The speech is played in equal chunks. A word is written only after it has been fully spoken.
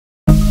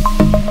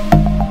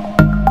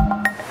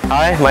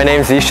Hi, my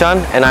name is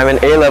Zeeshan and I'm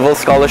an A-level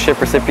scholarship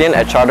recipient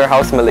at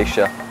Charterhouse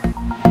Malaysia.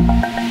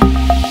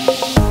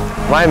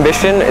 My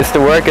ambition is to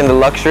work in the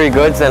luxury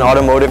goods and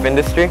automotive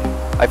industry.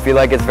 I feel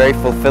like it's very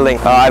fulfilling.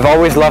 I've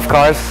always loved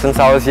cars since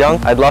I was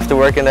young. I'd love to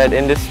work in that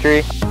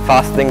industry.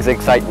 Fast things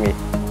excite me.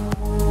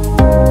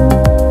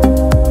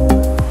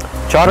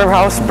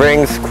 Charterhouse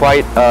brings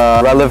quite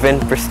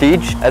relevant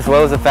prestige, as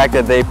well as the fact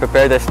that they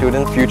prepare their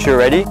students future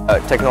ready.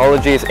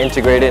 Technology is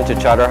integrated into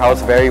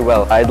Charterhouse very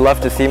well. I'd love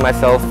to see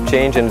myself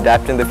change and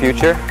adapt in the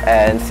future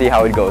and see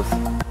how it goes.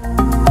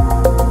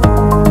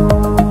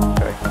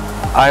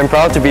 I am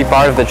proud to be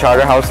part of the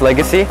Charterhouse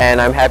legacy,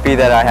 and I'm happy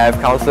that I have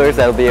counselors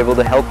that will be able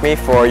to help me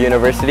for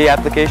university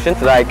applications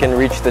so that I can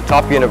reach the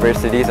top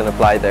universities and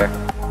apply there.